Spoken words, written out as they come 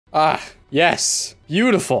Ah, yes.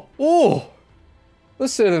 Beautiful. Ooh.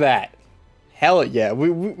 Listen to that. Hell yeah.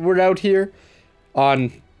 We're out here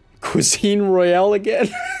on Cuisine Royale again.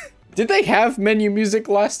 Did they have menu music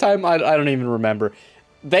last time? I don't even remember.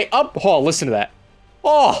 Oh, listen to that.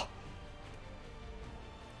 Oh.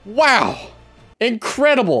 Wow.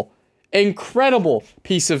 Incredible. Incredible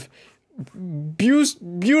piece of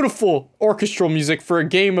beautiful orchestral music for a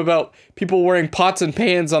game about people wearing pots and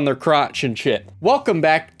pans on their crotch and shit. Welcome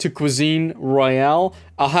back to Cuisine Royale.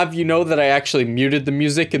 I'll have you know that I actually muted the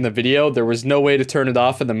music in the video. There was no way to turn it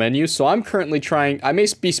off in the menu, so I'm currently trying. I may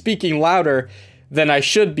be speaking louder than I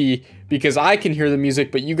should be because I can hear the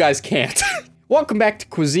music, but you guys can't. Welcome back to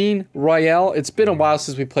Cuisine Royale. It's been a while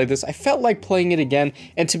since we played this. I felt like playing it again,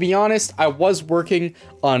 and to be honest, I was working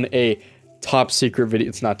on a top secret video.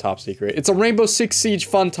 It's not top secret. It's a Rainbow Six Siege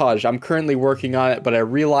funtage. I'm currently working on it, but I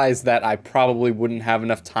realized that I probably wouldn't have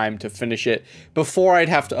enough time to finish it before I'd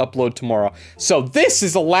have to upload tomorrow. So this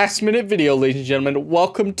is a last minute video, ladies and gentlemen.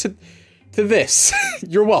 Welcome to this.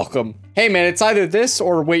 You're welcome. Hey man, it's either this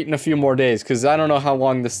or waiting a few more days, because I don't know how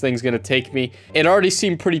long this thing's gonna take me. It already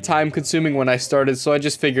seemed pretty time consuming when I started, so I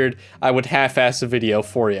just figured I would half-ass a video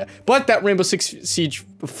for you. But that Rainbow Six Siege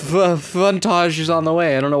funtage is on the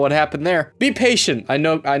way. I don't know what happened there. Be patient. I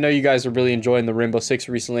know you guys are really enjoying the Rainbow Six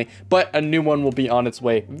recently, but a new one will be on its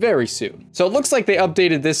way very soon. So it looks like they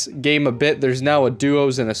updated this game a bit. There's now a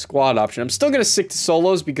duos and a squad option. I'm still gonna stick to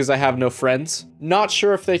solos because I have no friends. Not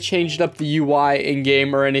sure if they changed up the UI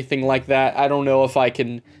in-game or anything like that. I don't know if I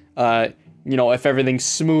can, you know, if everything's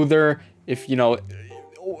smoother, if, you know,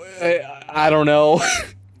 I don't know.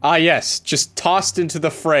 Ah, yes, just tossed into the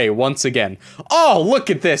fray once again. Oh, look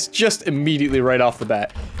at this, just immediately right off the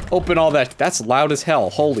bat. Open all that. That's loud as hell.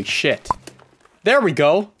 Holy shit. There we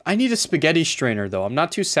go. I need a spaghetti strainer, though. I'm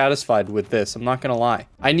not too satisfied with this. I'm not gonna lie.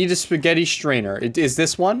 I need a spaghetti strainer. Is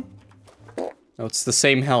this one? No, it's the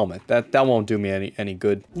same helmet. That won't do me any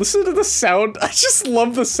good. Listen to the sound. I just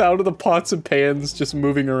love the sound of the pots and pans just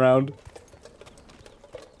moving around.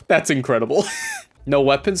 That's incredible. No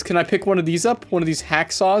weapons. Can I pick one of these up? One of these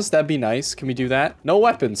hacksaws? That'd be nice. Can we do that? No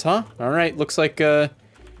weapons, huh? All right. Looks like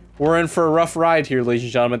we're in for a rough ride here, ladies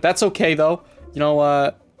and gentlemen. That's okay, though. You know,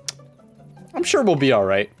 I'm sure we'll be all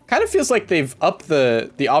right. Kind of feels like they've upped the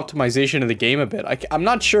optimization of the game a bit. I'm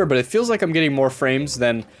not sure, but it feels like I'm getting more frames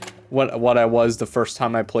than what I was the first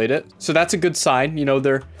time I played it. So that's a good sign. You know,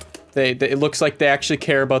 it looks like they actually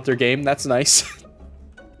care about their game. That's nice.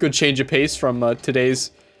 Good change of pace from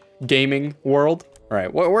today's gaming world. All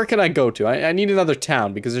right, where can I go to? I need another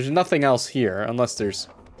town because there's nothing else here unless there's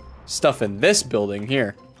stuff in this building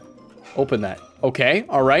here. Open that. Okay,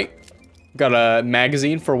 all right. Got a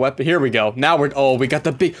magazine for weapon. Here we go. Now we got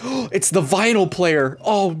the big, it's the vinyl player.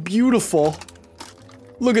 Oh, beautiful.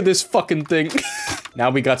 Look at this fucking thing. Now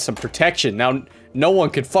we got some protection. Now no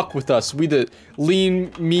one can fuck with us. We the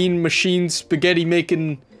lean, mean machine spaghetti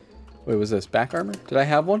making. Wait, was this back armor? Did I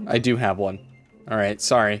have one? I do have one. All right,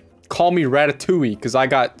 sorry. Call me Ratatouille because I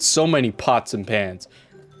got so many pots and pans.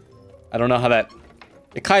 I don't know how that.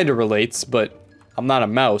 It kind of relates, but I'm not a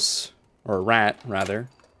mouse or a rat rather,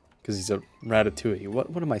 because he's a Ratatouille.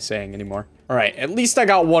 What am I saying anymore? All right, at least I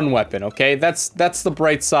got one weapon. Okay, that's the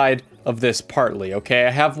bright side of this partly. Okay,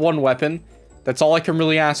 I have one weapon. That's all I can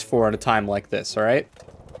really ask for at a time like this, alright?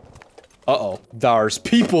 Uh-oh. There's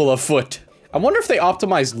people afoot. I wonder if they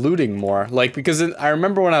optimized looting more. Like, because I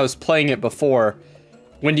remember when I was playing it before,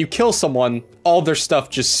 when you kill someone, all their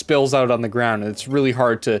stuff just spills out on the ground, and it's really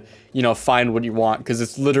hard to, you know, find what you want, because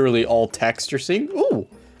it's literally all text you're seeing. Ooh,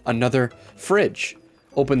 another fridge.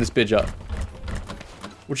 Open this bitch up.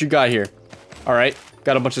 What you got here? Alright,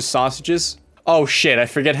 got a bunch of sausages. Oh shit, I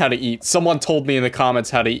forget how to eat. Someone told me in the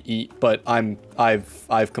comments how to eat, but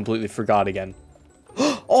I've completely forgot again.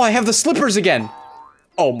 Oh, I have the slippers again!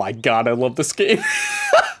 Oh my god, I love this game.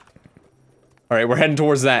 Alright, we're heading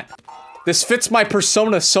towards that. This fits my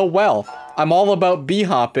persona so well. I'm all about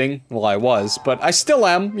bee-hopping. Well, I was, but I still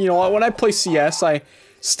am. You know, when I play CS, I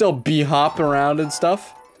still bee-hop around and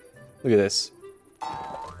stuff. Look at this.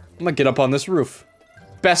 I'm gonna get up on this roof.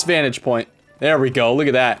 Best vantage point. There we go, look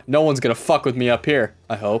at that. No one's gonna fuck with me up here,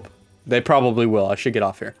 I hope. They probably will, I should get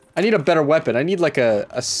off here. I need a better weapon. I need like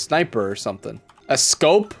a sniper or something. A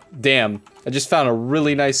scope? Damn, I just found a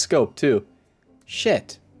really nice scope too.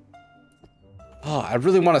 Shit. Oh, I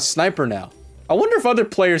really want a sniper now. I wonder if other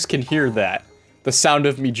players can hear that. The sound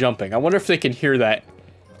of me jumping. I wonder if they can hear that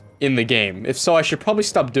in the game. If so, I should probably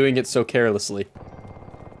stop doing it so carelessly.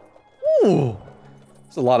 Ooh.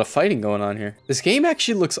 There's a lot of fighting going on here. This game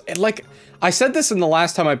actually looks like, I said this in the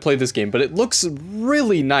last time I played this game, but it looks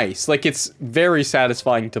really nice. Like, it's very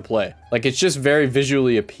satisfying to play. Like, it's just very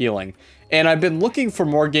visually appealing. And I've been looking for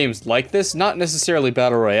more games like this, not necessarily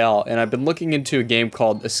Battle Royale, and I've been looking into a game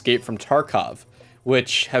called Escape from Tarkov,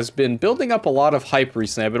 which has been building up a lot of hype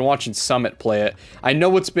recently. I've been watching Summit play it. I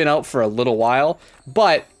know it's been out for a little while,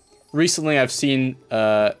 but recently I've seen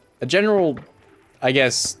a general, I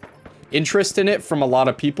guess, interest in it from a lot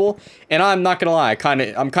of people, and I'm not gonna lie,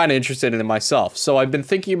 I'm kind of interested in it myself. So I've been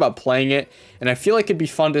thinking about playing it, and I feel like it'd be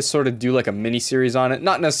fun to sort of do like a mini series on it,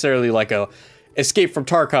 not necessarily like a Escape from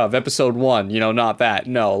Tarkov episode 1, you know, not that.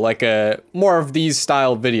 No, like a more of these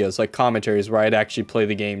style videos, like commentaries where I'd actually play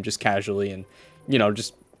the game just casually and, you know,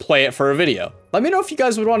 just play it for a video. Let me know if you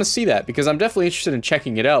guys would want to see that, because I'm definitely interested in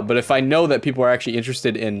checking it out. But if I know that people are actually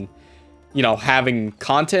interested in, you know, having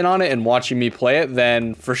content on it and watching me play it,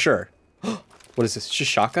 then for sure. What is this? It's just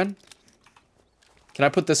shotgun? Can I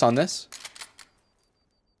put this on this?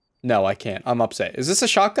 No, I can't. I'm upset. Is this a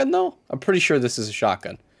shotgun, though? I'm pretty sure this is a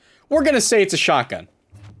shotgun. We're gonna say it's a shotgun.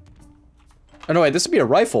 Oh, no, wait. This would be a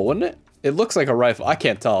rifle, wouldn't it? It looks like a rifle. I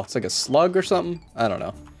can't tell. It's like a slug or something. I don't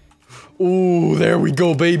know. Ooh, there we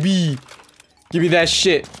go, baby. Give me that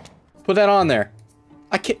shit. Put that on there.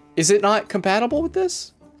 I can't. Is it not compatible with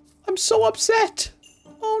this? I'm so upset.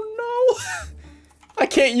 Oh, no. I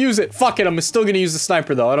can't use it. Fuck it. I'm still gonna use the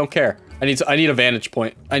sniper though. I don't care. I need a vantage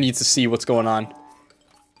point. I need to see what's going on.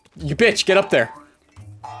 You bitch, get up there.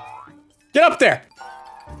 Get up there.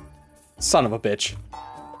 Son of a bitch.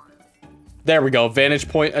 There we go. Vantage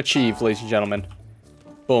point achieved, ladies and gentlemen.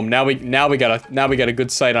 Boom. Now we got a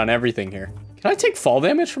good sight on everything here. Can I take fall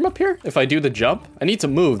damage from up here if I do the jump? I need to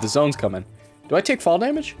move. The zone's coming. Do I take fall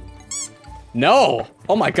damage? No.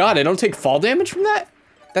 Oh my god, I don't take fall damage from that?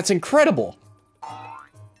 That's incredible.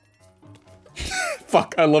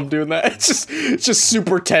 Fuck, I love doing that. It's just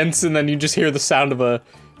super tense, and then you just hear the sound of a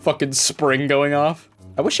fucking spring going off.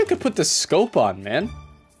 I wish I could put the scope on, man.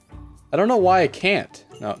 I don't know why I can't.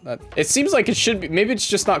 No, it seems like it should be. Maybe it's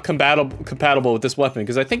just not compatible with this weapon,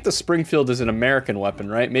 because I think the Springfield is an American weapon,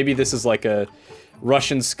 right? Maybe this is like a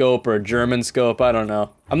Russian scope or a German scope. I don't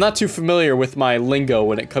know. I'm not too familiar with my lingo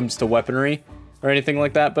when it comes to weaponry or anything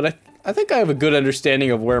like that, but I think I have a good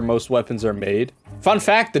understanding of where most weapons are made. Fun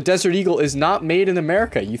fact, the Desert Eagle is not made in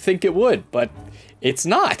America. You think it would, but it's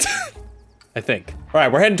not. I think. All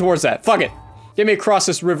right, we're heading towards that. Fuck it. Get me across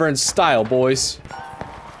this river in style, boys.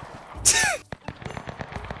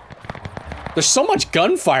 There's so much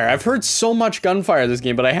gunfire. I've heard so much gunfire this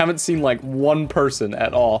game, but I haven't seen like one person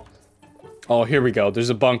at all. Oh, here we go.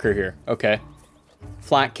 There's a bunker here. Okay.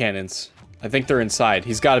 Flat cannons. I think they're inside.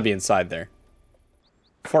 He's got to be inside there.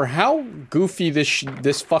 For how goofy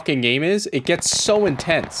this fucking game is, it gets so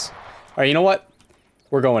intense. All right, you know what?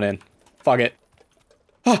 We're going in. Fuck it.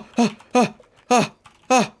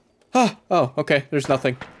 Oh, okay. There's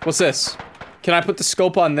nothing. What's this? Can I put the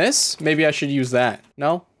scope on this? Maybe I should use that.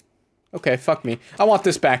 No? Okay, fuck me. I want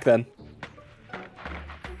this back then.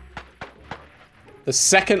 The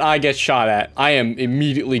second I get shot at, I am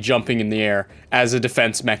immediately jumping in the air as a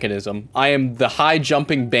defense mechanism. I am the high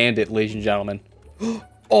jumping bandit, ladies and gentlemen.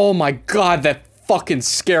 Oh my god, that fucking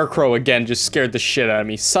scarecrow again just scared the shit out of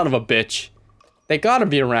me. Son of a bitch. They gotta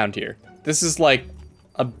be around here. This is like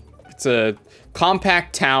it's a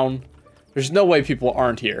compact town. There's no way people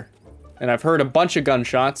aren't here. And I've heard a bunch of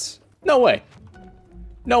gunshots. No way.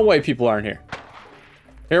 No way people aren't here.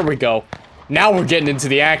 Here we go. Now we're getting into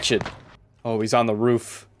the action. Oh, he's on the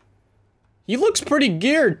roof. He looks pretty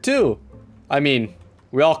geared, too. I mean,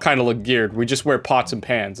 we all kind of look geared. We just wear pots and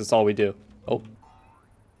pans. That's all we do. Oh.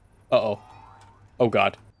 Uh-oh. Oh,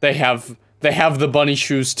 God. They have the bunny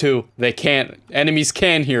shoes, too. They can't. Enemies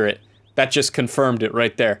can hear it. That just confirmed it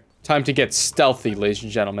right there. Time to get stealthy, ladies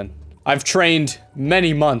and gentlemen. I've trained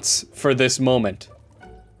many months for this moment.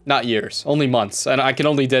 Not years, only months, and I can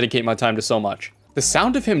only dedicate my time to so much. The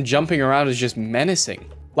sound of him jumping around is just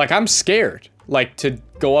menacing. Like, I'm scared, like, to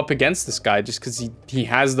go up against this guy just because he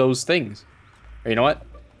has those things. Or you know what?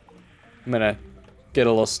 I'm gonna get a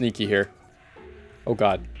little sneaky here. Oh,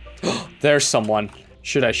 God. There's someone.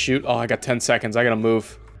 Should I shoot? Oh, I got 10 seconds. I gotta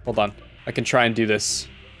move. Hold on. I can try and do this.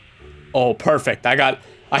 Oh, perfect. I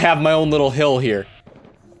have my own little hill here.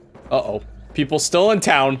 Uh-oh. People still in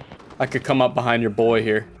town. I could come up behind your boy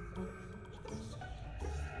here.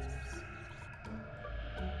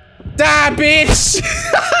 Die, bitch!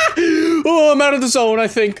 Oh, I'm out of the zone, I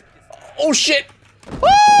think. Oh, shit.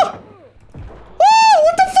 Oh! Oh,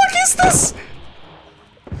 what the fuck is this?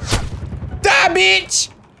 Die, bitch!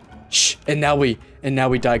 Shh, and now we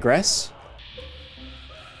digress.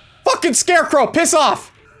 Fuck fucking scarecrow, piss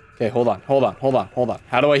off! Okay, hold on.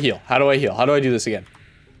 How do I heal? How do I heal? How do I do this again?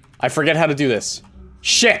 I forget how to do this.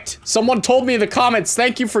 Shit! Someone told me in the comments,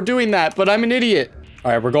 thank you for doing that, but I'm an idiot.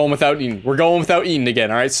 Alright, we're going without eating. We're going without eating again,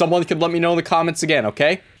 alright? Someone could let me know in the comments again,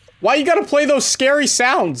 okay? Why you gotta play those scary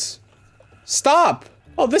sounds? Stop!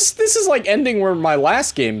 Oh, this is like ending where my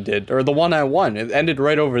last game did, or the one I won. It ended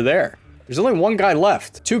right over there. There's only one guy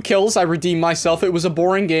left. 2 kills, I redeemed myself. It was a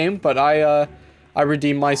boring game, but I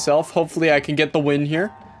redeemed myself. Hopefully I can get the win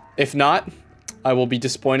here. If not, I will be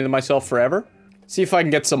disappointed in myself forever. See if I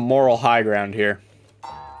can get some moral high ground here.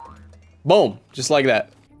 Boom, just like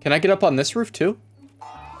that. Can I get up on this roof too?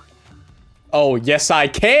 Oh, yes I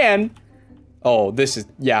can! Oh, this is,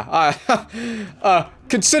 yeah,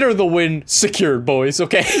 consider the win secured, boys,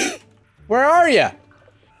 okay? Where are ya?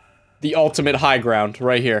 The ultimate high ground,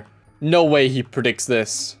 right here. No way he predicts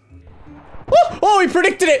this. Oh, he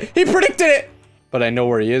predicted it! He predicted it! But I know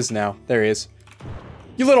where he is now. There he is.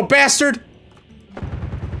 You little bastard!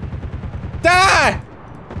 Die!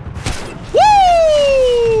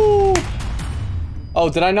 Woo! Oh,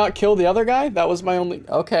 did I not kill the other guy? That was my only...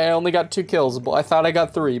 Okay, I only got 2 kills. I thought I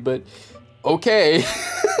got 3, but... Okay.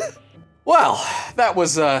 Well, that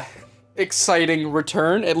was a exciting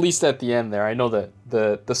return, at least at the end there. I know that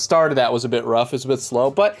the start of that was a bit rough, it was a bit slow,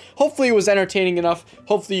 but hopefully it was entertaining enough.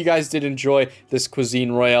 Hopefully you guys did enjoy this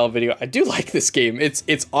Cuisine Royale video. I do like this game.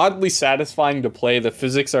 It's oddly satisfying to play. The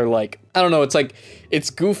physics are like, I don't know, it's like, it's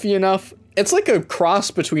goofy enough. It's like a cross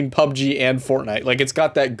between PUBG and Fortnite. Like, it's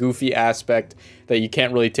got that goofy aspect that you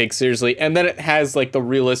can't really take seriously, and then it has like the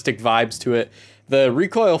realistic vibes to it. The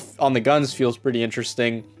recoil on the guns feels pretty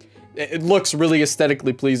interesting. It looks really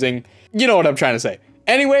aesthetically pleasing. You know what I'm trying to say.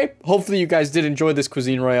 Anyway, hopefully you guys did enjoy this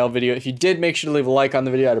Cuisine Royale video. If you did, make sure to leave a like on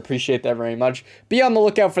the video. I'd appreciate that very much. Be on the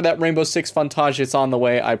lookout for that Rainbow Six Fontage. It's on the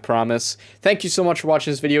way, I promise. Thank you so much for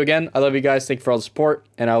watching this video again. I love you guys. Thank you for all the support,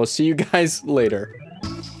 and I will see you guys later.